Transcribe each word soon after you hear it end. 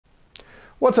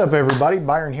What's up everybody,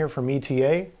 Byron here from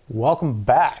ETA. Welcome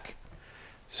back.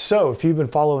 So if you've been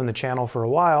following the channel for a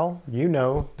while, you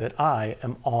know that I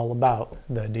am all about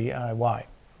the DIY.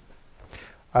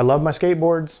 I love my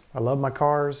skateboards, I love my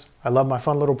cars, I love my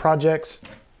fun little projects.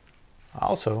 I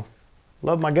also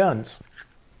love my guns.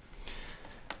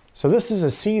 So this is a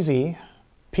CZ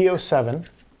P07.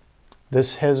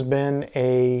 This has been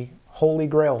a holy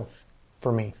grail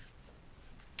for me.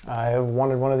 I have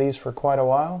wanted one of these for quite a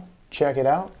while. Check it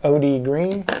out, OD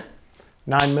green,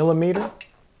 9mm.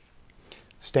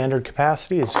 Standard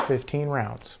capacity is 15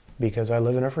 rounds because I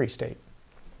live in a free state.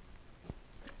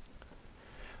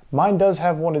 Mine does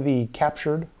have one of the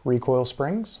captured recoil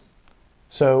springs.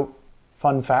 So,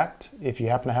 fun fact, if you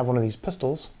happen to have one of these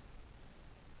pistols,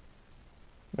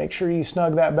 make sure you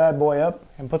snug that bad boy up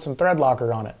and put some thread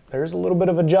locker on it. There's a little bit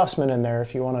of adjustment in there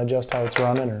if you want to adjust how it's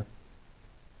running, or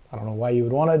I don't know why you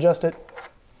would want to adjust it.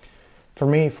 For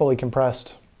me, fully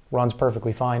compressed runs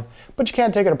perfectly fine, but you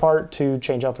can take it apart to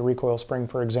change out the recoil spring,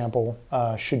 for example,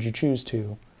 should you choose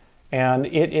to. And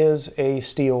it is a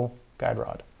steel guide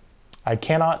rod. I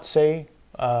cannot say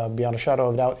beyond a shadow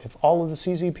of a doubt if all of the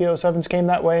CZ P07s came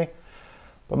that way,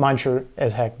 but mine sure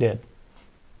as heck did.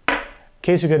 In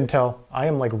case you couldn't tell, I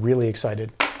am like really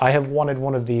excited. I have wanted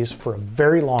one of these for a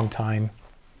very long time.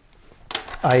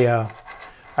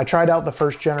 I tried out the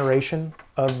first generation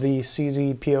of the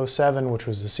CZ P07, which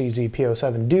was the CZ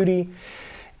P07 Duty,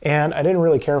 and I didn't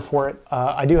really care for it.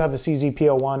 I do have a CZ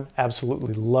P01,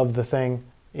 absolutely love the thing.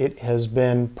 It has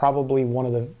been probably one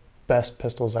of the best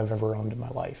pistols I've ever owned in my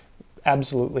life.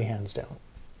 Absolutely hands down.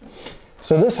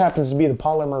 So this happens to be the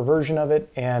polymer version of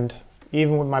it, and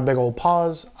even with my big old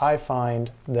paws, I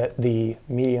find that the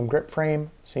medium grip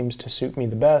frame seems to suit me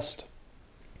the best.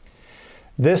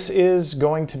 This is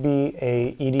going to be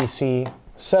a EDC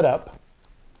setup,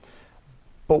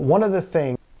 but one of the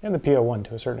things, and the P01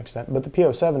 to a certain extent, but the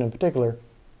P07 in particular,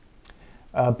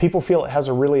 people feel it has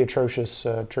a really atrocious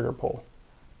trigger pull.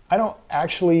 I don't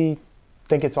actually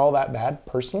think it's all that bad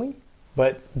personally,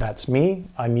 but that's me.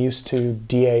 I'm used to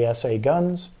DASA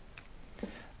guns.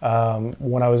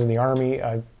 When I was in the Army,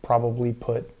 I probably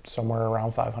put somewhere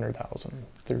around 500,000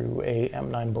 through a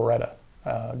M9 Beretta.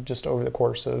 Just over the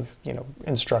course of,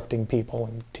 instructing people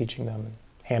and teaching them and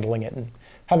handling it and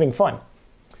having fun.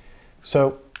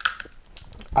 So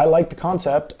I like the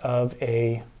concept of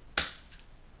a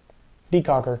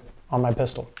decocker on my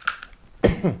pistol.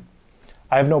 I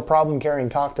have no problem carrying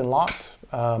cocked and locked.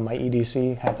 My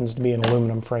EDC happens to be an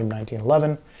aluminum frame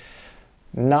 1911.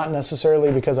 Not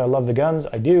necessarily because I love the guns,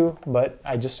 I do, but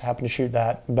I just happen to shoot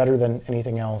that better than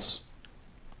anything else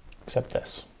except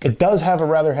this. It does have a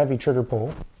rather heavy trigger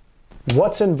pull.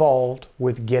 What's involved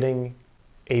with getting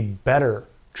a better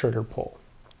trigger pull?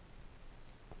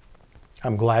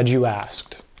 I'm glad you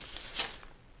asked.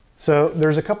 So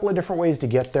there's a couple of different ways to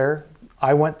get there.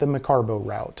 I went the MCarbo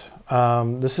route.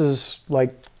 This is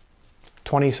like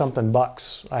 20 something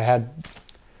bucks. I had,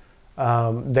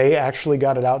 they actually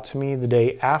got it out to me the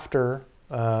day after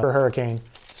a hurricane,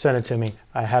 sent it to me.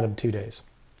 I had them 2 days.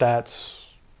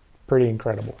 That's pretty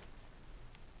incredible.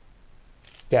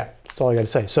 Yeah, that's all I got to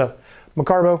say. So,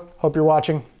 MCarbo, hope you're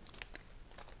watching.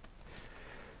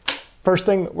 First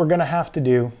thing we're going to have to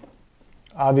do,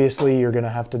 obviously you're going to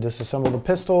have to disassemble the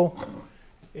pistol.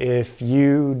 If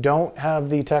you don't have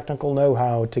the technical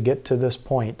know-how to get to this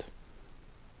point,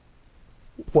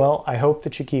 well, I hope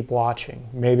that you keep watching.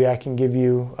 Maybe I can give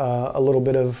you a little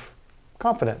bit of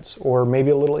confidence or maybe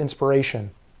a little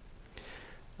inspiration.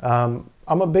 I'm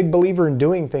a big believer in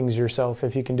doing things yourself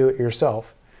if you can do it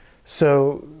yourself.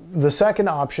 So the second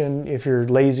option, if you're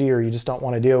lazy or you just don't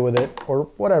want to deal with it or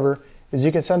whatever, is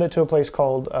you can send it to a place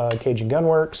called Cajun Gun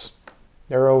Works.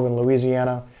 They're over in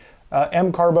Louisiana.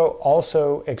 MCarbo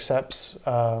also accepts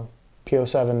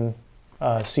P07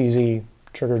 CZ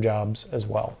trigger jobs as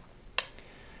well.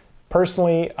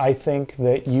 Personally, I think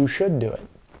that you should do it,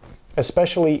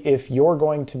 especially if you're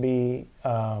going to be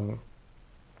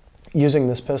using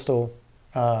this pistol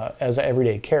as an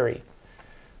everyday carry.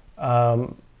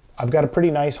 I've got a pretty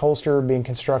nice holster being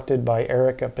constructed by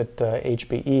Eric up at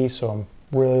HBE, so I'm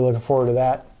really looking forward to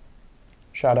that.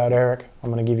 Shout out Eric.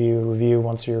 I'm going to give you a review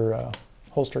once your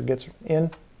holster gets in.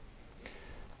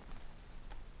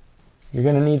 You're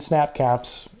going to need snap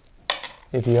caps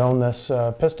if you own this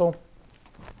pistol,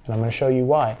 and I'm going to show you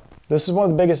why. This is one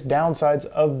of the biggest downsides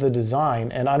of the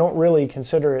design, and I don't really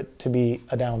consider it to be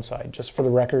a downside, just for the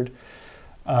record.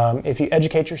 If you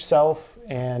educate yourself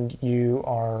and you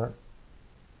are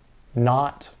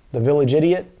not the village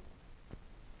idiot,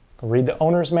 read the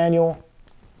owner's manual.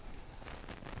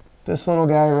 This little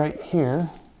guy right here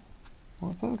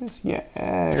More focus? Yeah,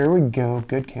 there we go.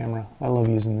 Good camera. I love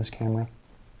using this camera.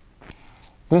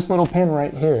 This little pin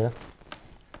right here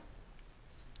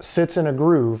sits in a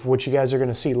groove, which you guys are going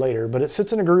to see later, but it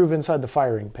sits in a groove inside the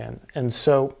firing pin. And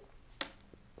so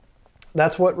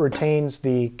that's what retains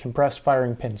the compressed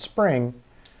firing pin spring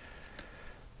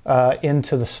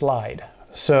into the slide.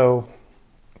 So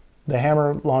the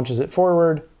hammer launches it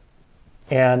forward,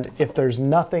 and if there's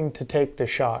nothing to take the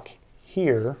shock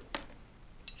here,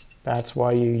 that's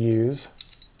why you use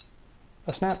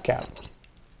a snap cap.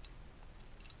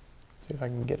 See if I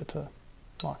can get it to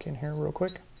lock in here real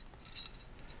quick.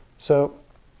 So,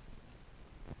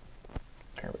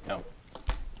 there we go.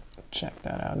 Check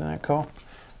that out, isn't that cool?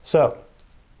 So,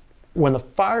 when the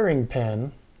firing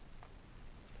pin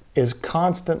is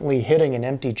constantly hitting an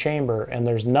empty chamber and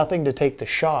there's nothing to take the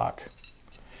shock,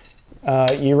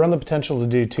 you run the potential to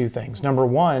do two things. Number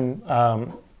one,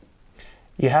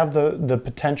 you have the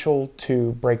potential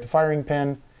to break the firing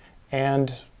pin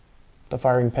and the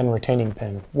firing pin retaining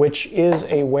pin, which is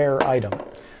a wear item.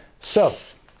 So,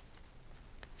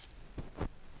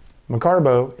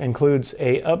 MCarbo includes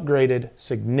a upgraded,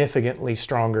 significantly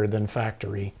stronger than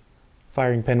factory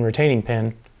firing pin retaining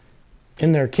pin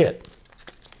in their kit.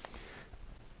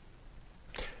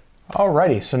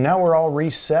 Alrighty, so now we're all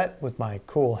reset with my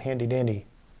cool handy dandy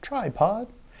tripod.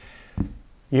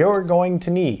 You're going to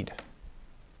need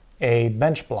a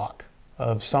bench block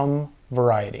of some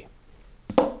variety.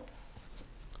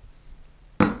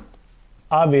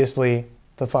 Obviously,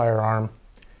 the firearm.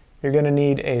 You're going to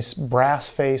need a brass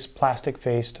face, plastic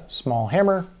faced small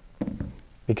hammer,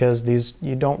 because these,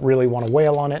 you don't really want to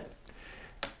wail on it.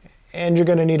 And you're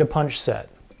going to need a punch set.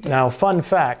 Now, fun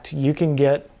fact, you can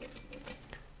get,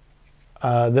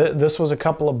 this was a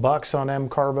couple of bucks on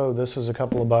MCarbo, this is a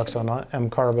couple of bucks on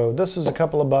MCarbo, this is a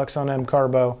couple of bucks on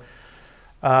MCarbo.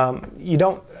 You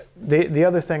don't, the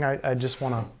other thing I just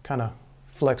want to kind of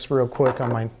flex real quick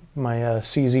on my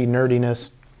CZ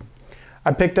nerdiness.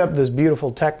 I picked up this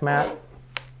beautiful tech mat,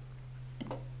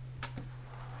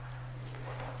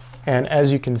 and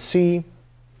as you can see,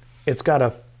 it's got a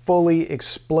fully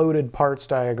exploded parts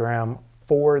diagram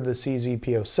for the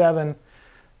CZ-P07.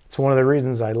 It's one of the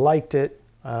reasons I liked it.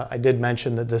 I did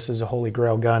mention that this is a holy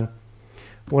grail gun.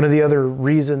 One of the other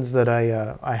reasons that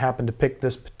I happened to pick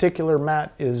this particular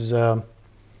mat is,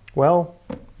 well,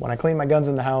 when I clean my guns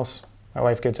in the house, my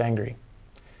wife gets angry.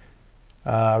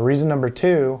 Reason number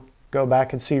two, go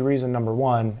back and see reason number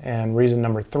one, and reason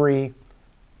number three,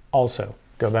 also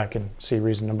go back and see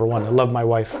reason number one. I love my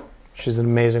wife. She's an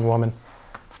amazing woman.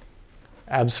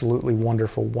 Absolutely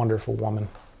wonderful, wonderful woman.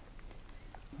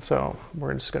 So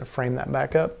we're just going to frame that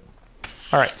back up.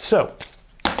 All right, so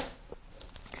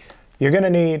you're going to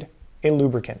need a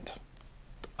lubricant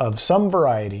of some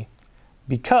variety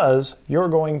because you're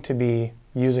going to be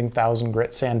using 1000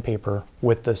 grit sandpaper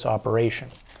with this operation.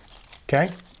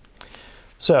 Okay?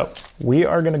 So we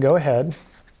are going to go ahead,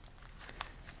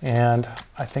 and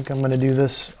I think I'm going to do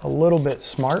this a little bit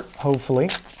smart, hopefully.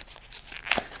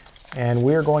 And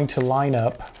we're going to line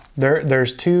up.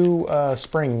 There's two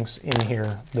springs in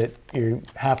here that you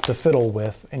have to fiddle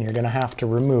with, and you're going to have to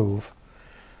remove.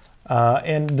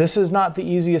 And this is not the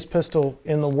easiest pistol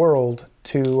in the world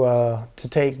to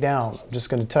take down. I'm just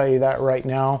going to tell you that right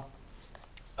now.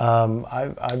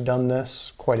 I've done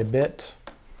this quite a bit.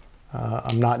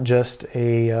 I'm not just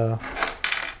a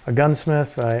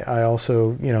gunsmith. I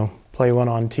also, you know, play one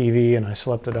on TV, and I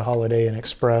slept at a Holiday Inn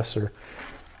Express, or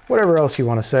whatever else you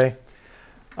want to say.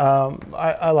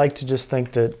 I like to just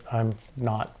think that I'm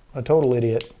not a total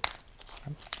idiot.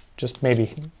 Just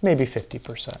maybe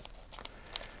 50%.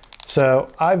 So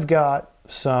I've got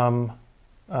some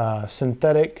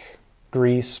synthetic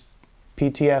grease,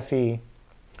 PTFE.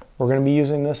 We're going to be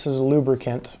using this as a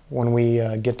lubricant when we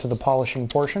get to the polishing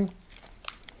portion.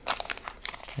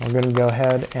 We're going to go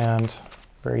ahead and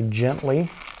very gently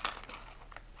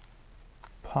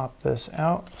pop this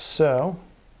out. So,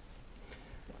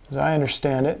 as I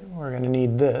understand it, we're going to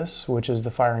need this, which is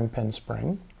the firing pin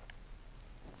spring.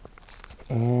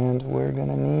 And we're going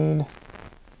to need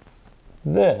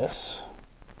this,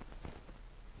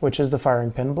 which is the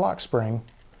firing pin block spring.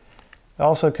 It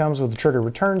also comes with the trigger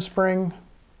return spring.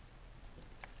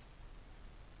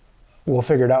 We'll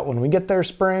figure it out when we get their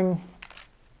spring.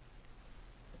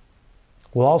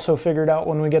 We'll also figure it out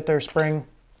when we get their spring.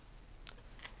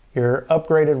 Your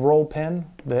upgraded roll pin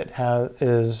that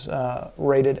is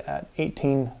rated at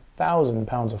 18,000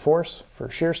 pounds of force for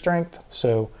shear strength,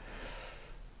 so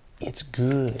it's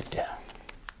good.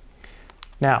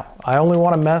 Now, I only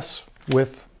want to mess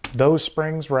with those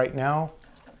springs right now.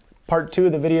 Part 2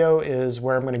 of the video is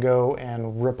where I'm going to go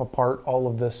and rip apart all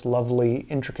of this lovely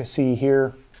intricacy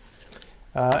here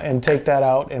and take that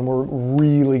out, and we're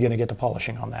really going to get to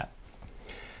polishing on that.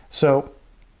 So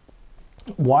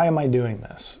why am I doing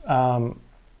this?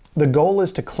 The goal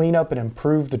is to clean up and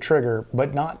improve the trigger,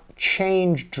 but not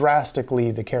change drastically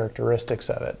the characteristics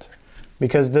of it,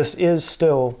 because this is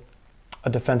still a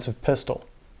defensive pistol.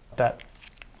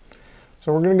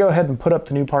 So we're going to go ahead and put up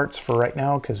the new parts for right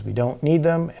now because we don't need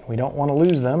them and we don't want to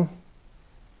lose them.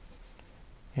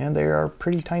 And they are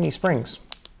pretty tiny springs.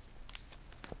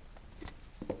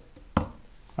 All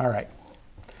right.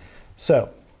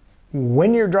 So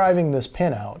when you're driving this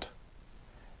pin out,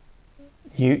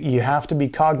 you have to be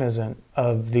cognizant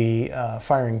of the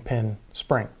firing pin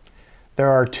spring. There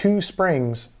are two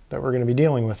springs that we're going to be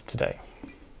dealing with today.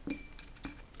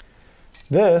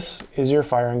 This is your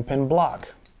firing pin block.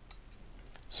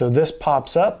 So this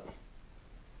pops up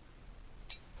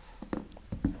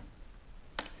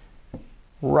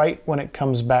right when it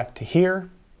comes back to here.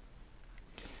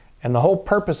 And the whole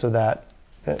purpose of that,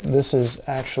 this is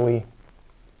actually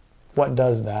what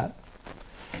does that.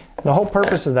 The whole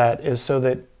purpose of that is so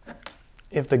that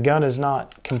if the gun is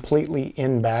not completely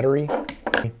in battery,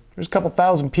 there's a couple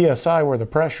thousand PSI worth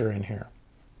of pressure in here,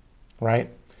 right?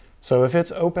 So if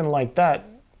it's open like that,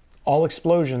 all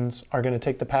explosions are going to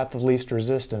take the path of least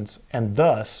resistance, and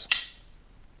thus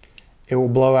it will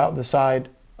blow out the side,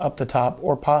 up the top,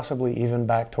 or possibly even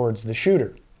back towards the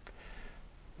shooter.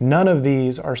 None of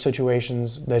these are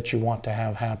situations that you want to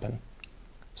have happen.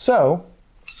 So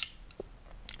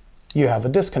you have a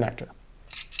disconnector.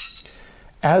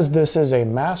 As this is a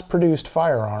mass-produced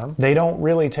firearm, they don't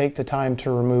really take the time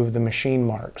to remove the machine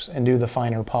marks and do the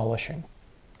finer polishing.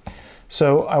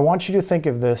 So I want you to think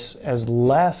of this as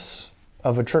less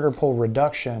of a trigger pull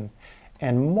reduction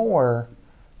and more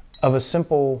of a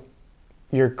simple,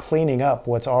 you're cleaning up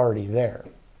what's already there.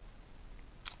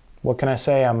 What can I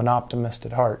say? I'm an optimist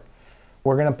at heart.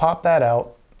 We're going to pop that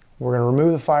out, we're going to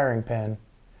remove the firing pin,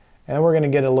 and then we're going to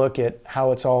get a look at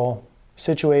how it's all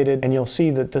situated, and you'll see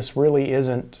that this really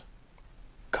isn't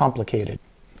complicated.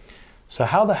 So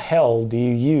how the hell do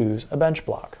you use a bench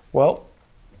block? Well,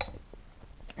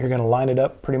 you're going to line it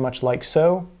up pretty much like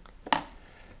so.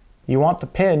 You want the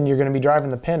pin, you're going to be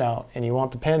driving the pin out, and you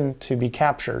want the pin to be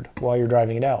captured while you're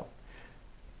driving it out.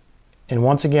 And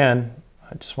once again,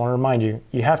 I just want to remind you,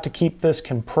 you have to keep this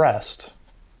compressed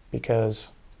because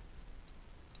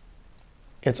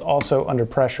it's also under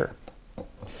pressure.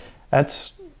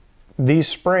 These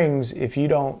springs, if you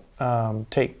don't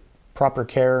take proper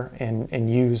care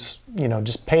and use,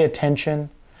 just pay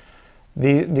attention,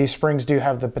 these springs do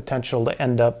have the potential to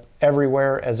end up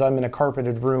everywhere. As I'm in a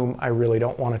carpeted room, I really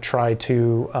don't want to try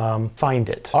to find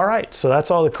it. All right, so that's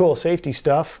all the cool safety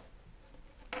stuff.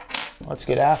 Let's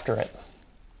get after it.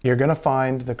 You're going to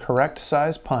find the correct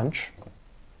size punch.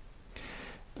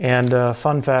 And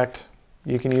fun fact,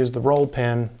 you can use the roll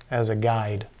pin as a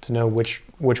guide to know which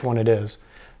one it is.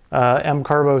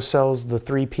 MCarbo sells the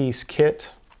 3-piece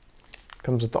kit.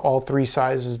 Comes with all 3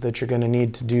 sizes that you're going to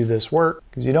need to do this work,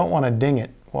 because you don't want to ding it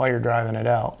while you're driving it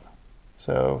out.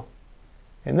 So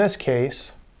in this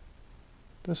case,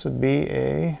 this would be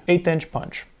a 1/8 inch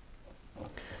punch.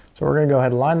 So we're going to go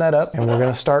ahead and line that up, and we're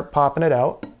going to start popping it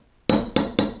out.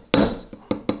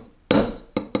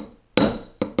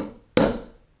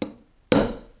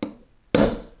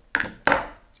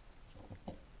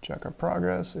 Check our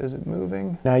progress. Is it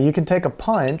moving? Now you can take a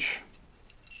punch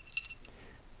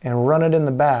and run it in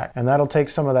the back, and that'll take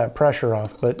some of that pressure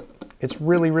off, but it's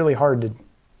really, really hard to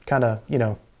kind of,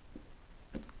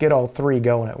 get all 3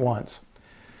 going at once.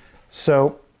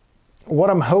 So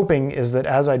what I'm hoping is that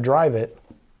as I drive it,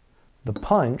 the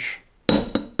punch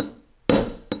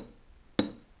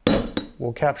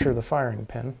will capture the firing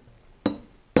pin.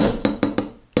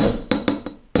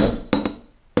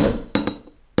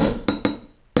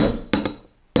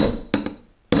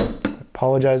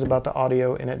 Apologize about the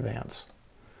audio in advance.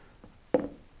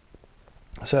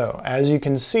 So as you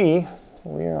can see,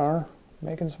 we are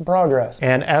making some progress.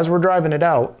 And as we're driving it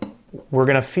out, we're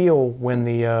going to feel when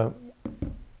you're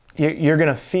going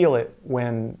to feel it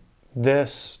when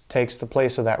this takes the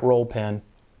place of that roll pin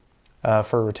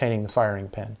for retaining the firing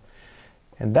pin.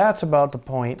 And that's about the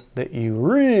point that you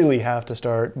really have to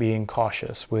start being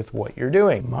cautious with what you're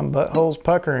doing. My butthole's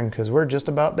puckering because we're just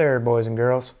about there, boys and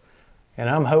girls. And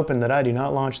I'm hoping that I do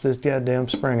not launch this goddamn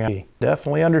spring out.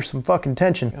 Definitely under some fucking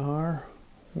tension. We are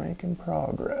making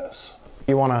progress.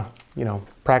 You want to,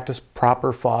 practice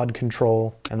proper FOD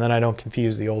control, and then I don't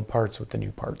confuse the old parts with the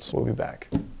new parts. We'll be back.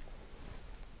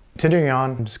 Continuing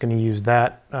on, I'm just going to use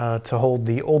that to hold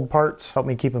the old parts, help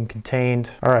me keep them contained.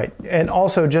 All right, and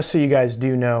also just so you guys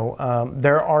do know,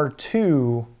 there are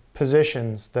 2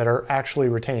 positions that are actually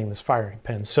retaining this firing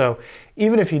pin. So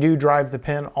even if you do drive the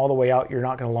pin all the way out, you're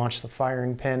not going to launch the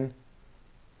firing pin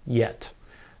yet.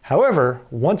 However,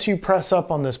 once you press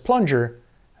up on this plunger,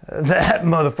 that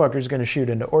motherfucker's going to shoot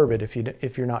into orbit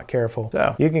if you're not careful.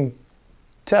 So you can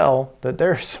tell that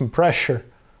there's some pressure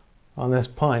on this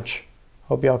punch.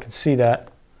 Hope y'all can see that,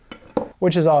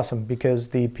 which is awesome because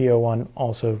the P01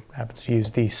 also happens to use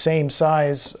the same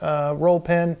size roll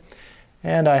pin,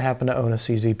 and I happen to own a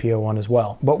CZ P01 as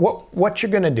well. But what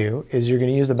you're going to do is you're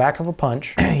going to use the back of a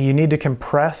punch. You need to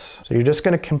compress, so you're just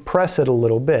going to compress it a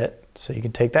little bit so you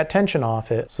can take that tension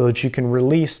off it so that you can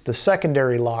release the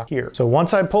secondary lock here. So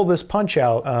once I pull this punch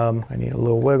out, I need a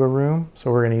little wiggle room,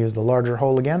 so we're going to use the larger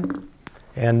hole again.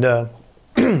 And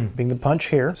being the punch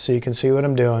here, so you can see what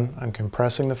I'm doing. I'm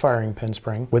compressing the firing pin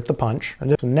spring with the punch.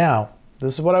 And so now,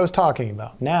 this is what I was talking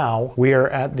about. Now we are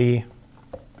at the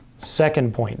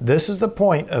second point. This is the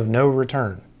point of no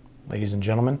return, ladies and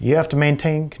gentlemen. You have to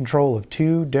maintain control of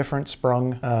 2 different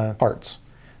sprung parts.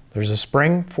 There's a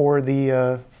spring for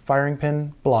the firing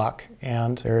pin block,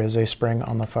 and there is a spring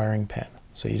on the firing pin.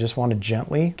 So you just want to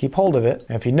gently keep hold of it.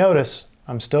 And if you notice,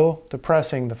 I'm still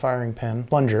depressing the firing pin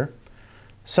plunger.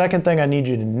 Second thing I need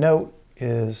you to note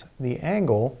is the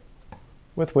angle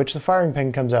with which the firing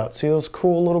pin comes out. See those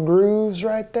cool little grooves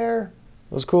right there?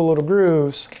 Those cool little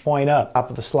grooves point up,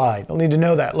 top of the slide. You'll need to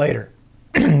know that later.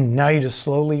 Now you just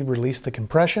slowly release the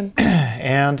compression,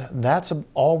 and that's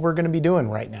all we're going to be doing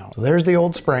right now. So there's the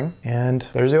old spring, and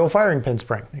there's the old firing pin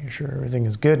spring. Making sure everything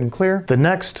is good and clear. The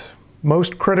next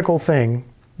most critical thing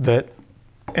that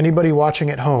anybody watching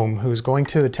at home who's going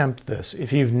to attempt this,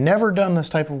 if you've never done this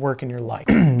type of work in your life,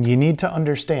 you need to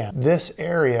understand this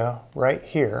area right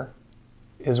here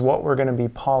is what we're going to be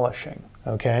polishing,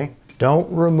 okay? Don't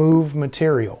remove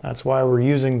material. That's why we're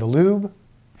using the lube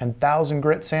and 1000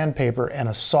 grit sandpaper and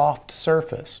a soft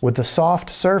surface. With the soft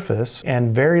surface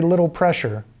and very little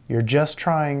pressure, you're just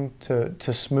trying to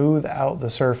smooth out the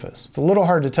surface. It's a little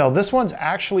hard to tell. This one's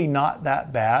actually not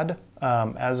that bad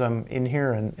as I'm in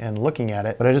here and looking at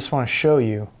it, but I just want to show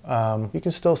you. You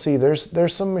can still see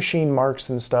there's some machine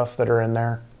marks and stuff that are in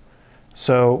there.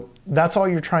 So that's all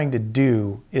you're trying to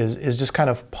do is just kind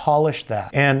of polish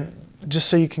that. And just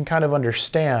so you can kind of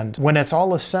understand, when it's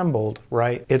all assembled,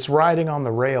 right, it's riding on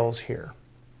the rails here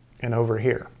and over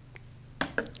here.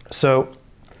 So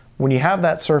when you have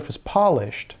that surface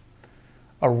polished,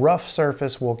 a rough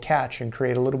surface will catch and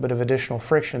create a little bit of additional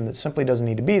friction that simply doesn't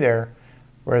need to be there,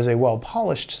 whereas a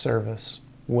well-polished surface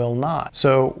will not.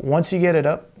 So once you get it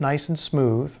up nice and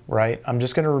smooth, right, I'm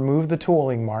just going to remove the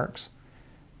tooling marks,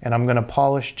 and I'm going to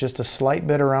polish just a slight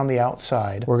bit around the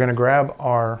outside. We're going to grab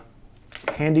our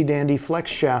handy dandy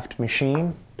flex shaft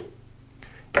machine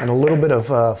and a little bit of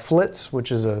Flitz,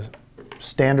 which is a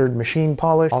standard machine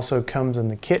polish. Also comes in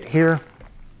the kit here.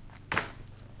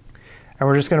 And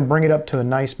we're just going to bring it up to a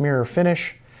nice mirror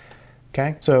finish.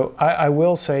 Okay, so I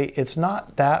will say it's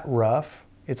not that rough.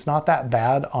 It's not that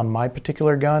bad on my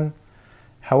particular gun.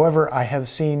 However, I have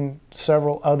seen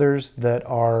several others that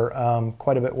are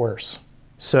quite a bit worse.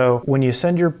 So when you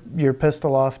send your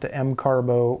pistol off to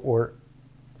MCarbo or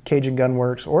Cajun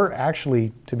Gunworks, or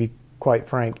actually, to be quite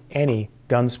frank, any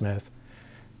gunsmith,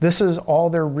 this is all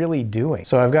they're really doing.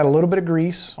 So I've got a little bit of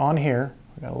grease on here.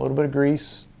 I've got a little bit of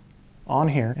grease on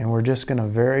here, and we're just gonna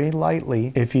very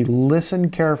lightly, if you listen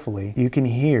carefully, you can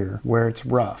hear where it's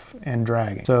rough and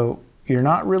dragging. So you're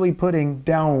not really putting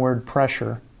downward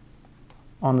pressure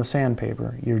on the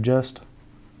sandpaper. You're just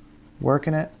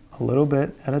working it a little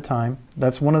bit at a time.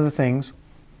 That's one of the things.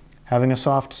 Having a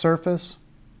soft surface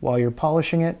while you're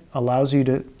polishing it allows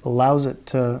it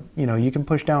to, you know, you can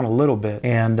push down a little bit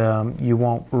and you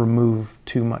won't remove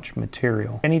too much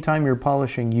material. Anytime you're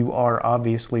polishing, you are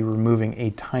obviously removing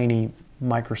a tiny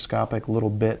microscopic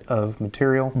little bit of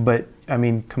material. But I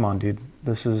mean, come on, dude,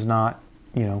 this is not,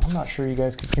 you know, I'm not sure you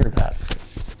guys can hear that.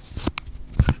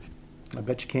 I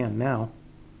bet you can now.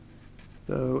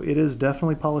 So it is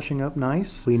definitely polishing up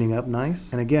nice, cleaning up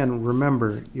nice. And again,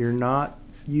 remember, you're not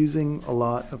using a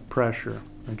lot of pressure.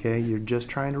 Okay, you're just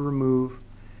trying to remove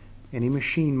any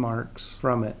machine marks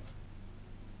from it.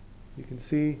 You can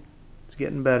see it's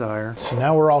getting better. So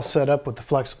now we're all set up with the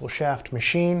flexible shaft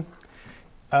machine.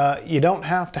 You don't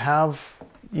have to have,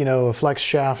 you know, a flex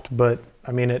shaft, but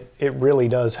I mean, it really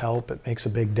does help. It makes a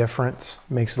big difference.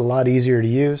 It makes it a lot easier to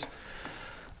use.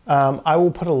 I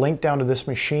will put a link down to this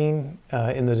machine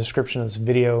in the description of this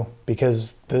video,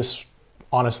 because this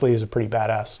honestly is a pretty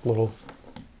badass little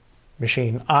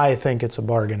machine. I think it's a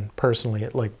bargain personally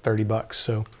at like 30 bucks.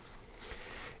 So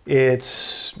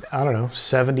it's, I don't know,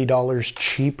 $70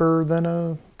 cheaper than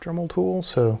a Dremel tool.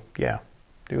 So yeah,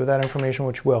 do with that information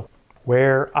what you will.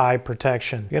 Wear eye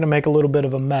protection. You're gonna make a little bit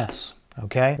of a mess,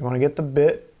 okay? You wanna get the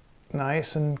bit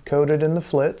nice and coated in the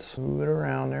flits. Move it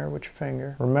around there with your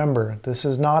finger. Remember, this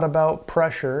is not about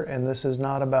pressure and this is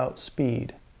not about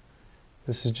speed.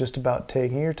 This is just about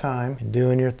taking your time and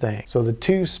doing your thing. So the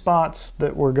two spots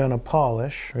that we're gonna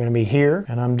polish are gonna be here,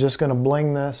 and I'm just gonna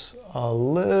bling this a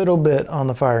little bit on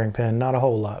the firing pin, not a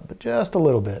whole lot, but just a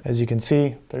little bit. As you can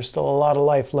see, there's still a lot of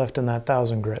life left in that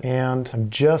 1000 grit. And I'm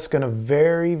just gonna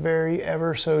very, very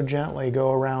ever so gently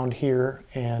go around here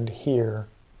and here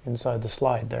inside the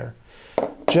slide there,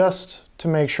 just to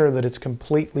make sure that it's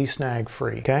completely snag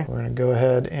free, okay? We're gonna go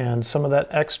ahead and some of that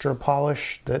extra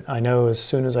polish that I know as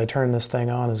soon as I turn this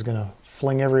thing on is gonna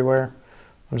fling everywhere,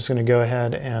 I'm just gonna go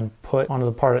ahead and put onto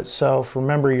the part itself.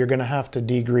 Remember, you're gonna have to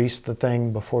degrease the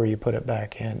thing before you put it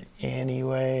back in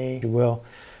anyway, you will.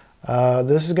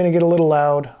 This is gonna get a little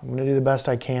loud. I'm gonna do the best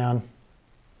I can.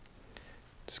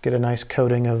 Just get a nice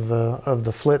coating of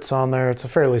the flits on there. It's a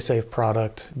fairly safe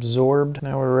product. Absorbed,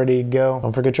 now we're ready to go.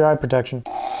 Don't forget your eye protection.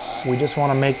 We just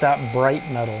wanna make that bright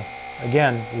metal.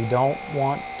 Again, we don't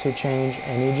want to change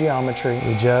any geometry.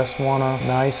 We just want to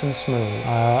nice and smooth.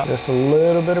 Just a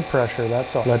little bit of pressure,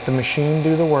 that's all. Let the machine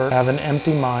do the work. Have an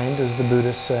empty mind, as the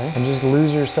Buddhists say, and just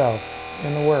lose yourself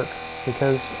in the work.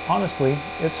 Because honestly,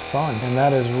 it's fun. And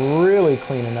that is really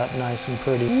cleaning up nice and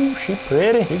pretty. Ooh, she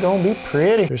pretty. She gonna be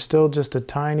pretty. There's still just a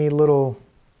tiny little,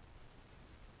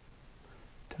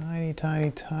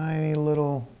 tiny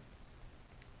little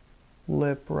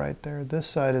lip right there. This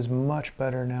side is much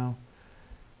better now.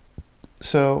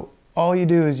 So all you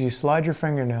do is you slide your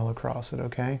fingernail across it,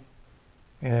 okay?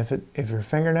 And if your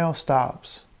fingernail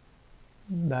stops,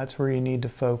 that's where you need to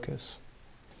focus.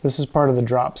 This is part of the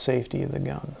drop safety of the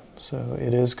gun. So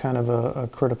it is kind of a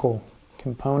critical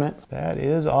component. That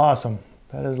is awesome.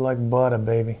 That is like butter,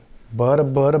 baby. Butter,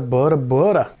 butter, butter,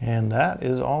 butter. And that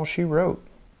is all she wrote.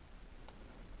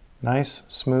 Nice,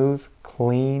 smooth,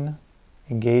 clean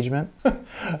engagement.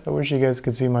 I wish you guys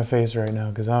could see my face right now,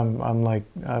 because I'm like,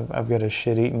 I've got a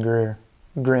shit-eating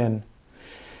grin.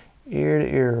 Ear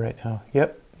to ear right now.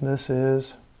 Yep, this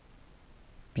is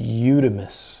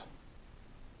beautimous.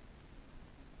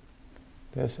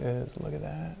 This is, look at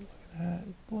that,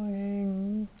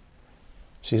 bling.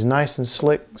 She's nice and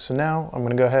slick. So now I'm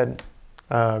gonna go ahead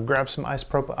and grab some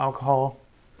isopropyl alcohol.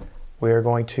 We are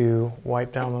going to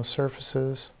wipe down those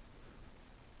surfaces.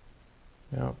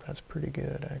 Nope, that's pretty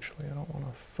good actually. I don't want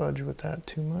to fudge with that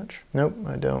too much. Nope,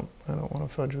 I don't want to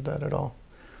fudge with that at all.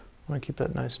 I want to keep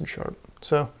that nice and sharp.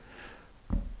 So,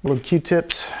 little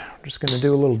Q-tips. I'm just going to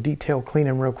do a little detail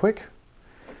cleaning real quick.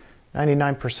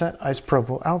 99%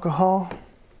 isopropyl alcohol.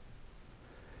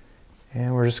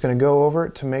 And we're just going to go over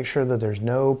it to make sure that there's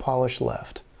no polish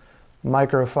left.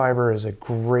 Microfiber is a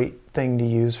great thing to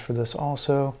use for this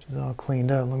also. It's all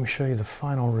cleaned up. Let me show you the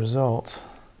final results.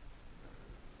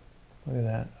 Look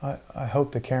at that. I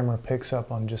hope the camera picks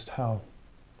up on just how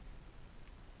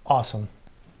awesome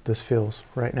this feels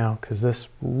right now, because this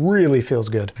really feels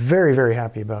good. Very, very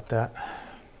happy about that.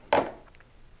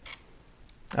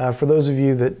 For those of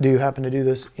you that do happen to do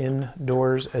this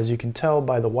indoors, as you can tell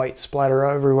by the white splatter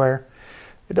everywhere,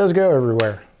 it does go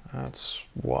everywhere. That's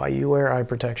why you wear eye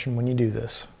protection when you do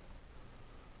this.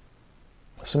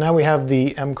 So now we have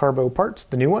the MCarbo parts,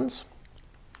 the new ones.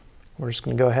 We're just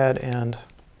going to go ahead and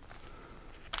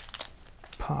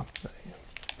pop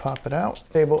it out.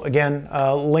 Table again,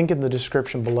 link in the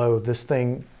description below. This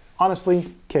thing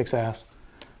honestly kicks ass.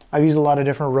 I've used a lot of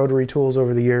different rotary tools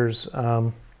over the years.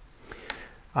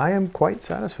 I am quite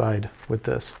satisfied with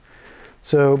this.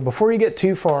 So before you get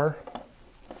too far,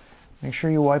 make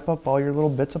sure you wipe up all your little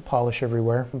bits of polish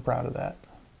everywhere. I'm proud of that.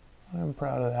 I'm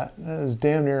proud of that. That is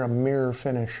damn near a mirror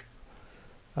finish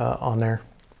on there.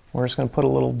 We're just going to put a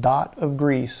little dot of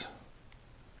grease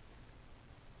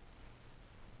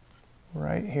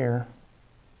right here.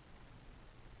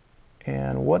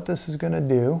 And what this is going to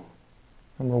do,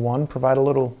 number one, provide a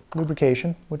little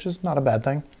lubrication, which is not a bad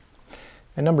thing.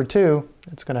 And number two,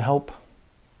 it's going to help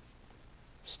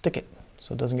stick it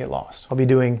so it doesn't get lost. I'll be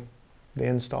doing the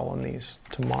install on these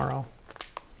tomorrow.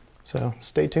 So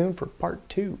stay tuned for part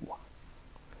 2.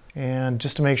 And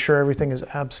just to make sure everything is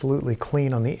absolutely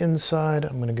clean on the inside,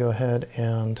 I'm going to go ahead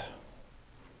and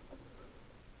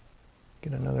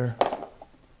get another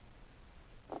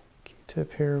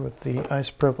Q-tip here with the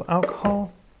isopropyl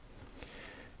alcohol.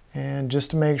 And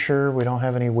just to make sure we don't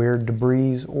have any weird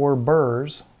debris or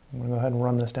burrs, I'm going to go ahead and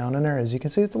run this down in there. As you can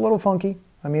see, it's a little funky.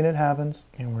 I mean, it happens.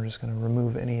 And we're just going to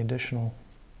remove any additional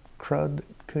crud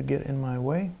that could get in my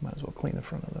way. Might as well clean the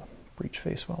front of the breech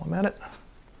face while I'm at it.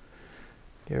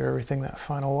 Give everything that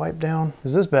final wipe down,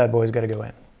 because this bad boy's got to go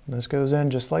in. And this goes in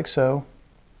just like so.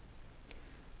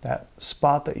 That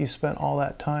spot that you spent all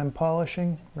that time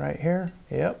polishing right here,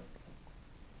 yep,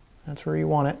 that's where you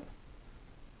want it.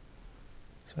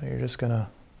 So you're just going to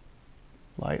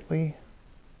lightly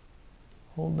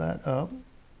hold that up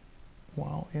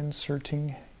while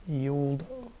inserting the old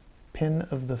pin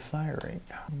of the firing.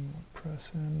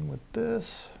 Press in with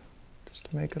this just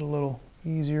to make it a little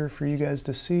easier for you guys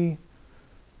to see.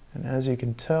 And as you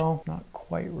can tell, not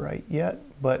quite right yet,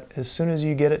 but as soon as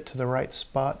you get it to the right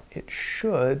spot, it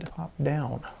should pop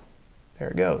down. There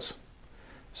it goes.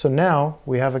 So now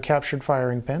we have a captured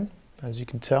firing pin. As you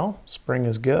can tell, spring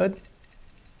is good.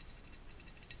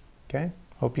 Okay,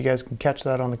 hope you guys can catch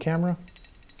that on the camera.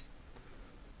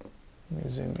 Let me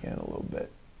zoom in a little bit,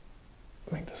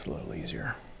 make this a little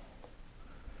easier.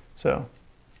 So,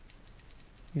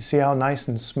 you see how nice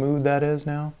and smooth that is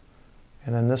now?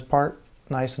 And then this part,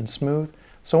 nice and smooth.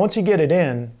 So once you get it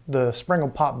in, the spring will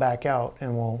pop back out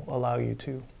and will allow you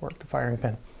to work the firing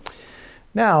pin.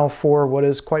 Now for what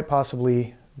is quite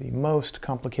possibly the most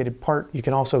complicated part, you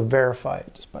can also verify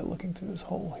it just by looking through this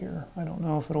hole here. I don't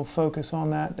know if it'll focus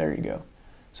on that. There you go.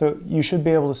 So you should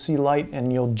be able to see light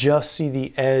and you'll just see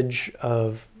the edge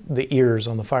of the ears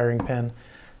on the firing pin.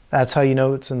 That's how you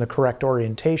know it's in the correct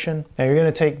orientation. Now you're going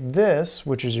to take this,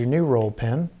 which is your new roll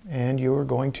pin, and you're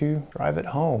going to drive it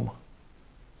home.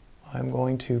 I'm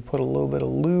going to put a little bit of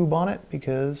lube on it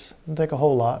because it doesn't take a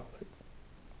whole lot. But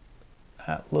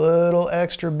that little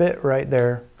extra bit right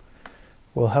there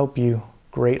will help you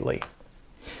greatly.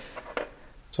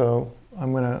 So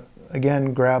I'm going to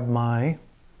again grab my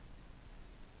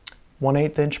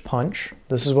 1/8 inch punch.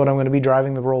 This is what I'm going to be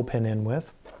driving the roll pin in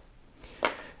with.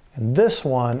 And this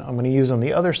one I'm going to use on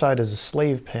the other side as a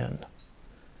slave pin.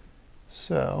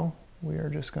 So we are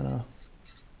just going to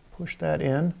push that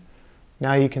in.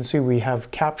 Now you can see we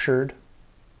have captured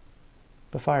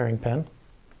the firing pin.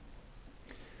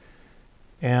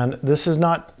 And this is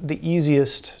not the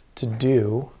easiest to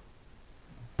do,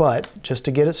 but just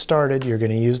to get it started, you're going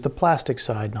to use the plastic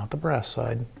side, not the brass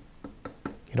side.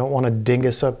 You don't want to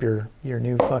dingus up your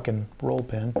new fucking roll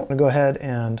pin. I'm going to go ahead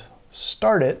and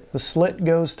start it. The slit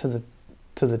goes to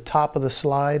the top of the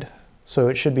slide, so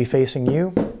it should be facing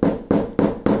you.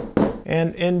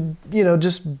 And you know,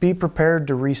 just be prepared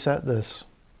to reset this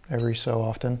every so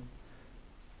often.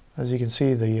 As you can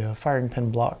see, the firing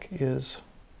pin block is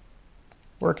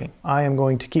working. I am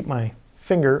going to keep my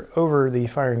finger over the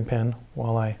firing pin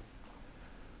while I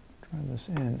drive this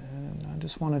in, and I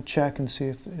just want to check and see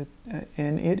if it,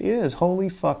 and it is, holy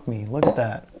fuck me, look at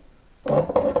that.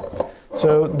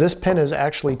 So this pin is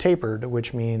actually tapered,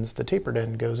 which means the tapered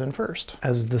end goes in first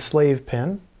as the slave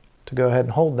pin to go ahead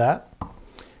and hold that.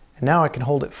 And now I can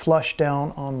hold it flush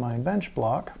down on my bench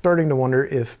block. Starting to wonder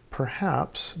if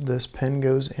perhaps this pin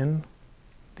goes in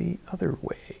the other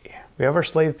way. We have our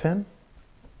slave pin,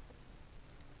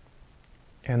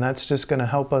 and that's just going to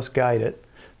help us guide it.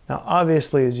 Now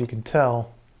obviously, as you can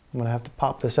tell, I'm going to have to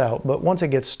pop this out, but once it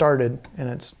gets started and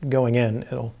it's going in,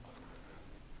 it'll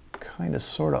kind of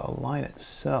sort of align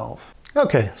itself.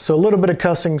 Okay, so a little bit of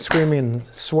cussing, screaming, and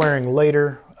swearing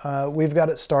later. We've got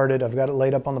it started. I've got it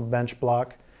laid up on the bench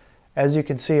block. As you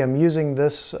can see, I'm using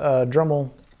this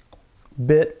Dremel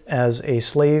bit as a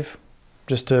slave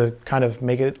just to kind of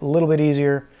make it a little bit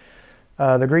easier.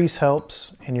 The grease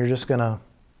helps, and you're just gonna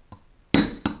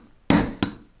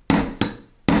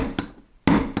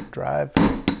drive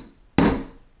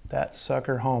that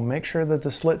sucker home. Make sure that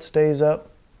the slit stays up.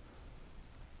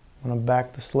 I'm gonna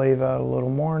back the slave out a little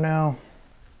more now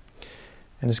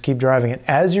and just keep driving it.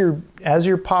 As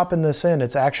you're popping this in,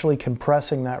 it's actually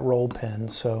compressing that roll pin,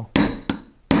 so.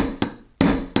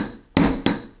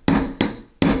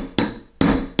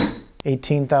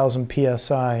 18,000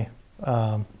 PSI.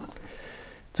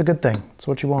 It's a good thing. It's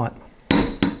what you want.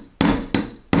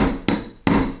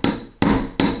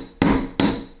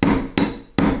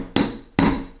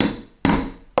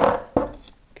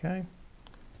 Okay.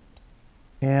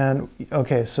 And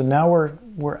okay, so now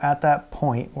we're at that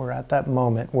point, we're at that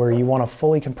moment where you want to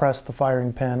fully compress the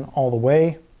firing pin all the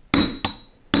way.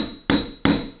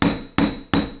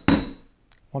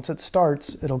 Once it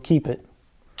starts, it'll keep it.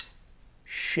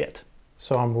 Shit.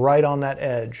 So I'm right on that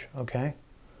edge, okay?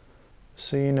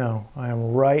 So you know, I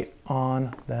am right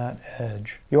on that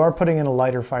edge. You are putting in a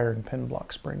lighter firing pin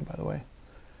block spring, by the way.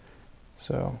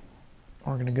 So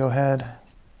we're gonna go ahead,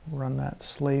 run that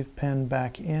slave pin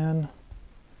back in,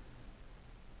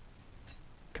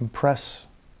 compress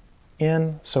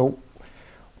in. So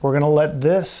we're going to let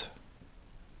this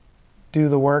do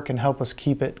the work and help us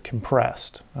keep it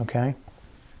compressed, okay?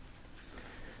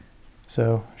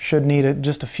 So should need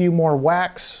just a few more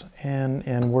whacks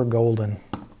and we're golden.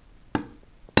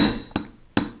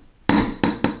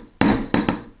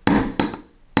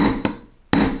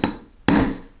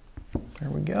 There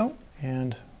we go.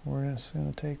 And we're just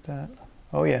going to take that.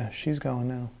 Oh yeah, she's going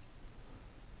now.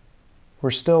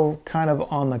 We're still kind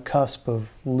of on the cusp of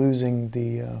losing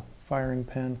the firing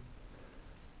pin.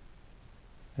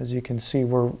 As you can see,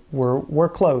 we're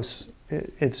close.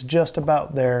 It's just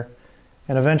about there.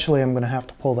 And eventually I'm going to have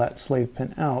to pull that slave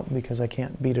pin out because I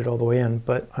can't beat it all the way in.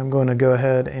 But I'm going to go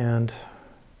ahead and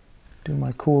do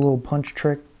my cool little punch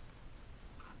trick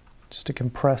just to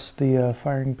compress the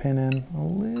firing pin in a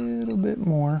little bit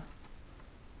more.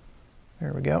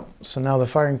 There we go. So now the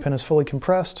firing pin is fully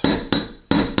compressed. Clean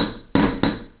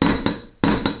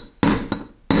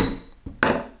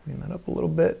that up a little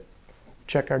bit.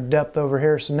 Check our depth over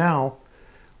here. So now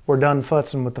we're done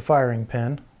futzing with the firing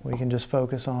pin. We can just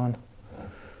focus on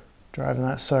driving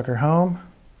that sucker home.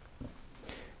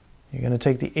 You're going to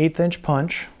take the 1/8 inch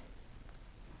punch,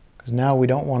 because now we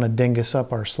don't want to dingus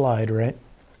up our slide, right?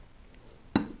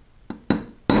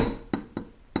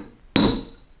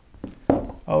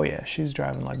 Oh yeah, she's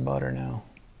driving like butter now.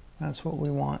 That's what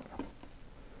we want.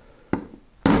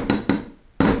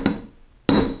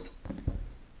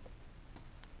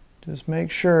 Just make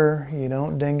sure you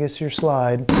don't dingus your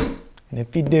slide. And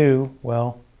if you do,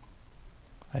 well,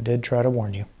 I did try to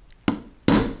warn you.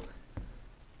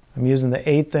 I'm using the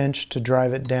 1/8 inch to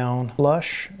drive it down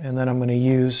flush, and then I'm going to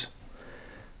use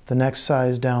the next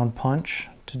size down punch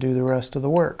to do the rest of the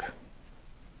work.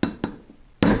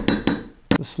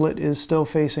 The slit is still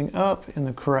facing up in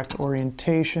the correct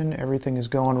orientation. Everything is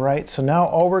going right. So now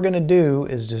all we're going to do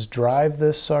is just drive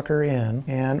this sucker in,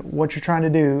 and what you're trying to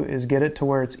do is get it to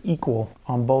where it's equal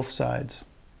on both sides.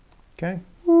 Okay?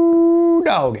 Ooh,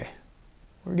 doggy.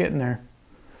 We're getting there.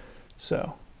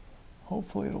 So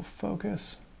hopefully it'll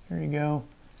focus. There you go.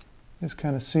 Just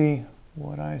kind of see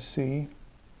what I see.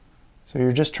 So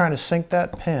you're just trying to sink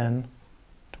that pin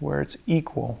to where it's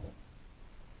equal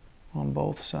on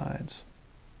both sides.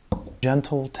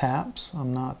 Gentle taps.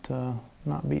 I'm not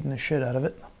beating the shit out of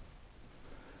it.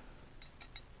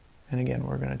 And again,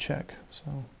 we're going to check.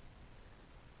 So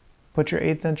put your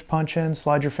 1/8 inch punch in,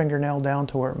 slide your fingernail down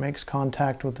to where it makes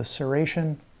contact with the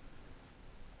serration.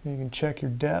 You can check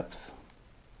your depth.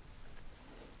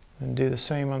 And do the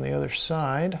same on the other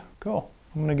side. Cool.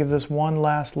 I'm going to give this one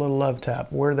last little love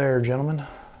tap. We're there, gentlemen,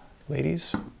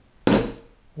 ladies,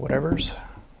 whatevers.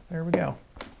 There we go.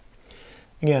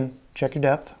 Again, check your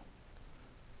depth.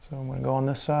 So I'm going to go on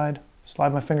this side,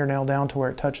 slide my fingernail down to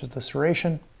where it touches the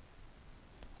serration.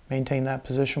 Maintain that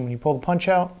position when you pull the punch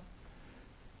out.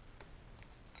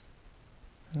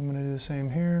 And I'm going to do the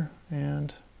same here,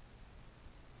 and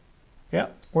yeah,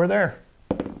 we're there.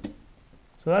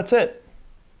 So that's it.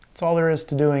 That's all there is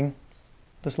to doing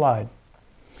the slide.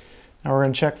 Now we're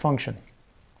going to check function.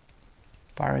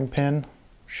 Firing pin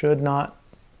should not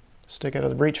stick out of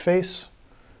the breech face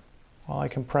while I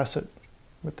compress it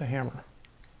with the hammer.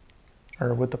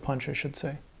 Or with the punch, I should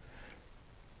say.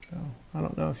 So I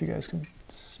don't know if you guys can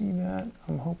see that.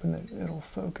 I'm hoping that it'll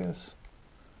focus.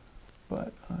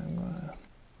 But I'm going to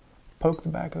poke the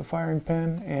back of the firing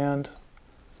pin, and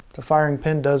the firing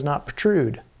pin does not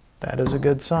protrude. That is a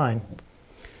good sign.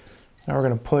 Now we're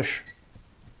going to push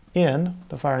in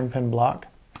the firing pin block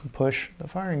and push the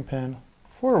firing pin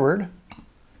forward,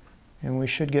 and we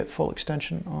should get full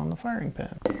extension on the firing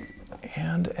pin.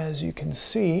 And as you can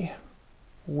see,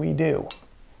 we do.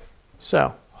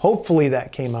 So hopefully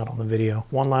that came out on the video.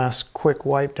 One last quick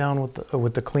wipe down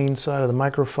with the clean side of the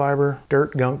microfiber,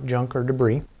 dirt, gunk, junk, or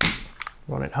debris.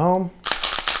 Run it home.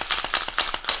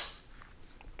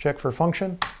 Check for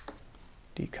function.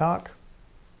 Decock.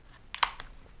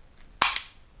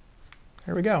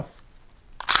 There we go.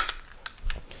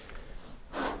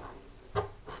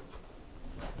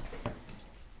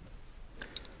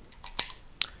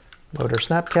 Load our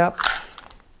snap cap.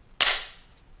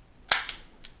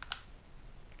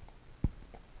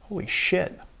 Holy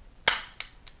shit.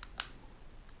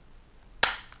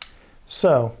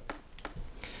 So,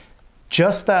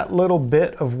 just that little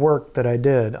bit of work that I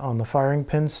did on the firing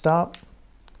pin stop,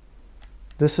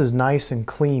 this is nice and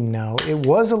clean now. It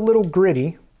was a little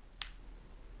gritty.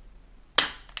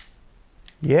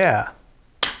 Yeah,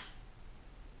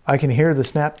 I can hear the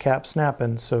snap cap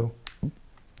snapping, so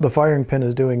the firing pin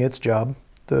is doing its job.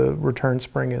 The return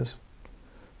spring is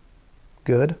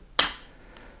good.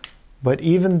 But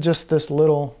even just this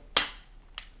little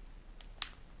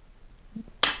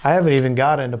I haven't even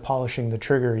got into polishing the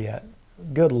trigger yet.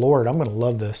 Good Lord, I'm gonna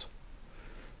love this.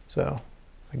 So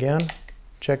again,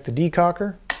 check the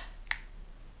decocker,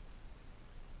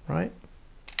 right?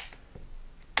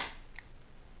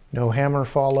 No hammer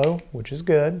follow, which is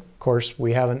good. Of course,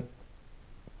 we haven't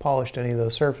polished any of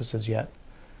those surfaces yet.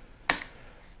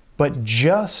 But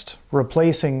just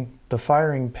replacing the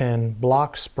firing pin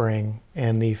block spring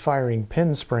and the firing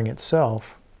pin spring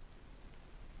itself,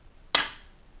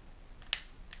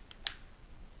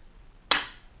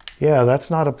 yeah, that's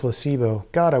not a placebo.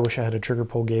 God, I wish I had a trigger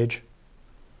pull gauge.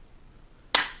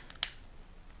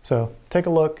 So take a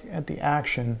look at the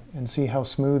action and see how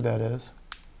smooth that is.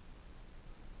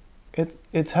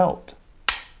 It's helped.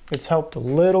 It's helped a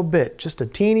little bit, just a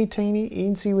teeny,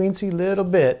 eensy weensy little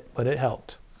bit, but it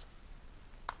helped.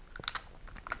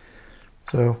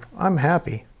 So I'm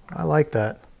happy. I like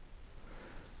that.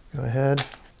 Go ahead.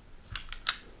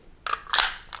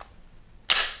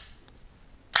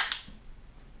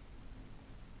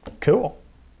 Cool.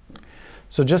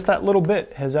 So just that little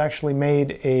bit has actually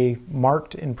made a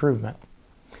marked improvement.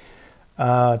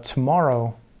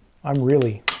 Tomorrow, I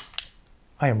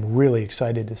am really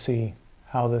excited to see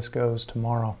how this goes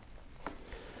tomorrow.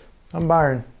 I'm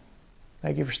Byron.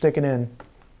 Thank you for sticking in.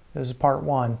 This is part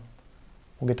 1.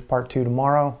 We'll get to part 2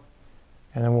 tomorrow,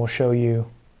 and then we'll show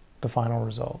you the final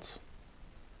results.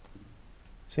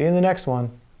 See you in the next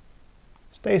one.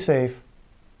 Stay safe.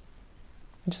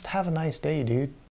 And just have a nice day, dude.